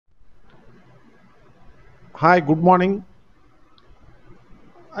Hi, good morning.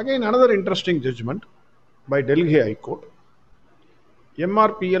 Again, another interesting judgment by Delhi High Court.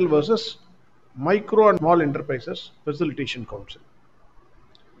 MRPL versus Micro and Small Enterprises Facilitation Council.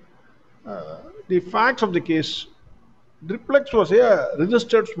 The facts of the case: Driplex was a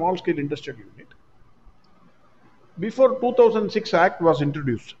registered small-scale industrial unit. Before 2006 Act was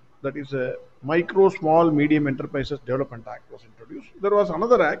introduced, that is a Micro, Small, Medium Enterprises Development Act was introduced. There was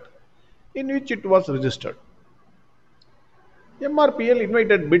another act in which it was registered. MRPL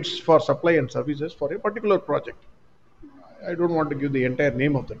invited bids for supply and services for a particular project. I don't want to give the entire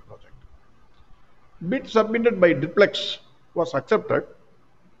name of that project. Bid submitted by Driplex was accepted.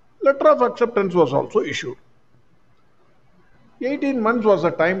 Letter of acceptance was also issued. 18 months was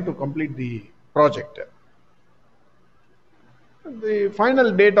the time to complete the project. The final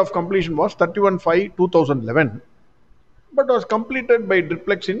date of completion was 31/5/2011, but was completed by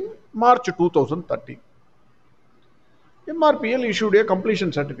Driplex in March 2013. MRPL issued a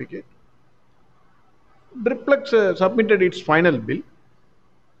completion certificate. Driplex submitted its final bill.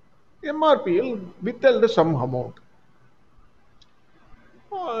 MRPL withheld some amount.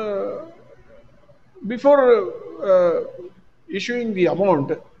 Before issuing the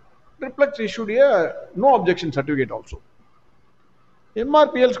amount, Driplex issued a no objection certificate also.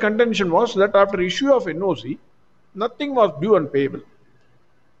 MRPL's contention was that after issue of NOC, nothing was due and payable.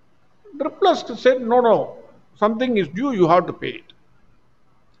 Driplex said, no, something is due, you have to pay it.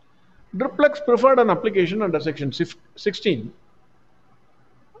 Driplex preferred an application under Section 16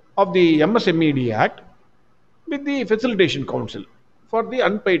 of the MSMED Act with the Facilitation Council for the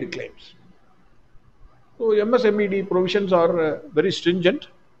unpaid claims. So MSMED provisions are very stringent,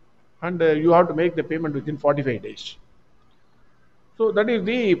 and you have to make the payment within 45 days. So that is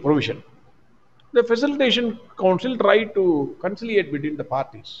the provision. The Facilitation Council tried to conciliate between the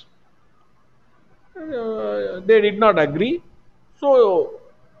parties. They did not agree, so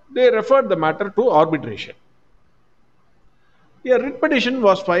they referred the matter to arbitration. A writ petition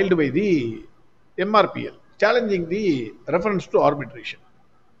was filed by the MRPL challenging the reference to arbitration.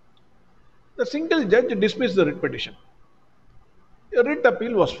 The single judge dismissed the writ petition. A writ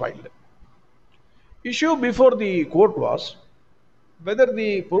appeal was filed. Issue before the court was whether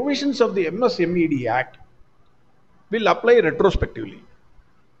the provisions of the MSMED Act will apply retrospectively.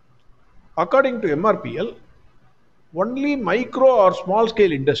 According to MRPL, only micro or small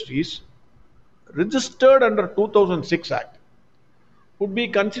scale industries registered under 2006 Act would be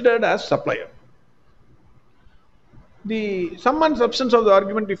considered as supplier. The sum and substance of the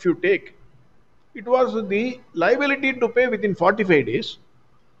argument, if you take, it was the liability to pay within 45 days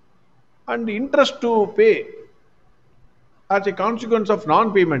and the interest to pay as a consequence of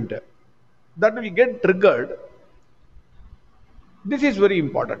non-payment that will get triggered. This is very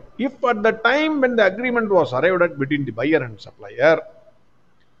important. If at the time when the agreement was arrived at between the buyer and supplier,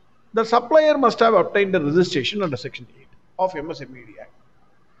 the supplier must have obtained a registration under Section 8 of MSMED Act.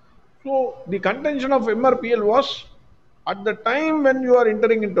 So the contention of MRPL was, at the time when you are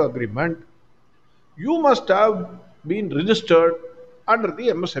entering into agreement, you must have been registered under the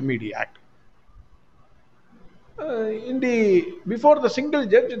MSMED Act. Before the single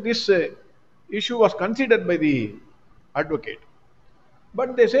judge, this issue was considered by the advocate.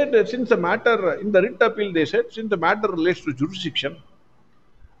 But they said that since the matter, in the writ appeal, they said since the matter relates to jurisdiction,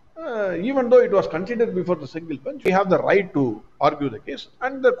 even though it was considered before the single bench, we have the right to argue the case,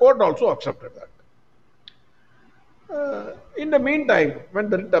 and the court also accepted that. In the meantime, when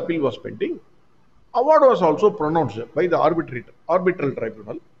the writ appeal was pending, award was also pronounced by the arbitral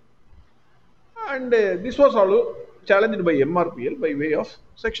tribunal, and this was also challenged by MRPL by way of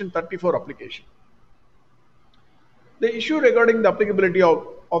Section 34 application. The issue regarding the applicability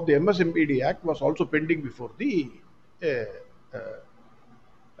of the MSMED Act was also pending before the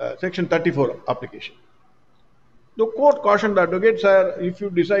Section 34 application. The court cautioned the advocate, sir,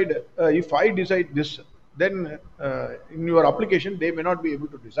 if I decide this, then in your application they may not be able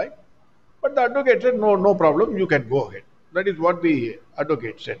to decide. But the advocate said, no problem, you can go ahead. That is what the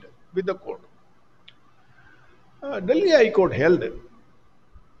advocate said with the court. Delhi High Court held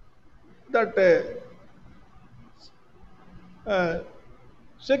that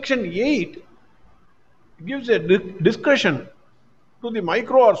Section 8 gives a discretion to the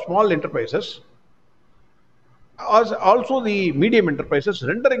micro or small enterprises, as also the medium enterprises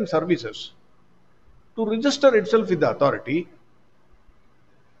rendering services, to register itself with the authority.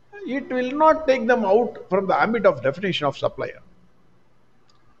 It will not take them out from the ambit of definition of supplier,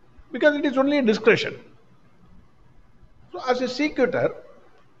 because it is only a discretion. So as a secutor,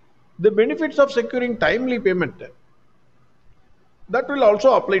 the benefits of securing timely payment, that will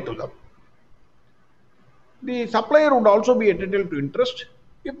also apply to them. The supplier would also be entitled to interest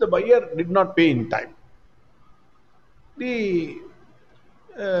if the buyer did not pay in time. The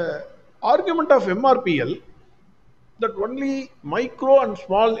argument of MRPL that only micro and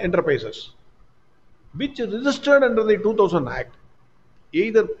small enterprises which registered under the 2000 Act,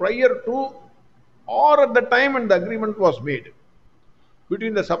 either prior to or at the time when the agreement was made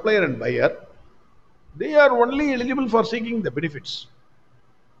between the supplier and buyer, they are only eligible for seeking the benefits.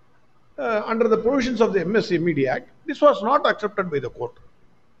 Under the provisions of the MSMED Act, this was not accepted by the court.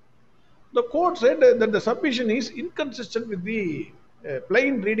 The court said that the submission is inconsistent with the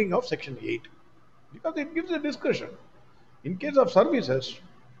plain reading of Section 8 because it gives a discretion. In case of services,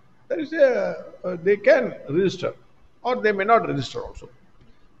 there is they can register or they may not register also.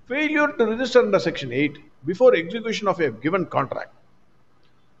 Failure to register under Section 8 before execution of a given contract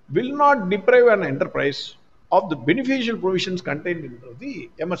will not deprive an enterprise of the beneficial provisions contained in the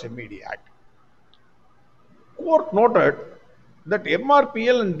MSMED Act. Court noted that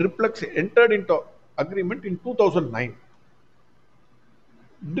MRPL and Driplex entered into agreement in 2009.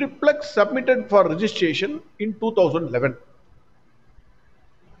 Driplex submitted for registration in 2011.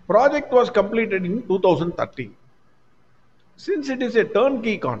 Project was completed in 2013. Since it is a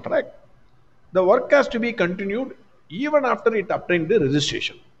turnkey contract, the work has to be continued even after it obtained the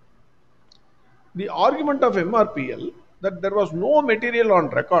registration. The argument of MRPL that there was no material on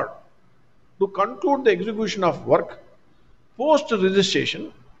record to conclude the execution of work post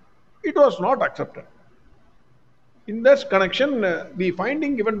registration, it was not accepted. In this connection, the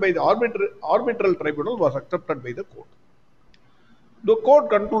finding given by the arbitral tribunal was accepted by the court. The court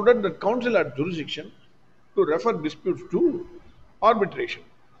concluded that council had jurisdiction to refer disputes to arbitration.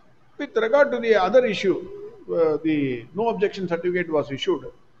 With regard to the other issue, the no objection certificate was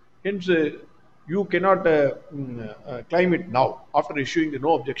issued. Hence, you cannot claim it now after issuing the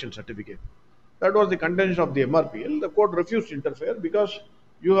no objection certificate. That was the contention of the MRPL. The court refused to interfere because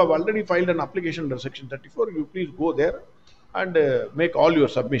you have already filed an application under Section 34. You please go there and make all your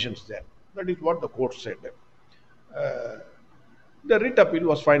submissions there. That is what the court said. The writ appeal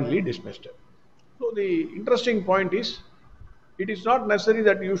was finally dismissed. So the interesting point is, it is not necessary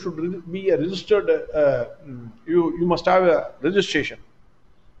that you should be a registered, you must have a registration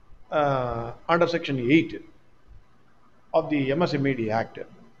under Section 8 of the MSMED Act.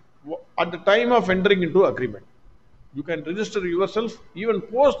 At the time of entering into agreement, you can register yourself even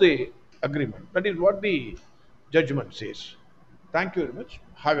post the agreement. That is what the judgment says. Thank you very much.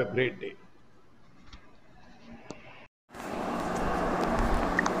 Have a great day.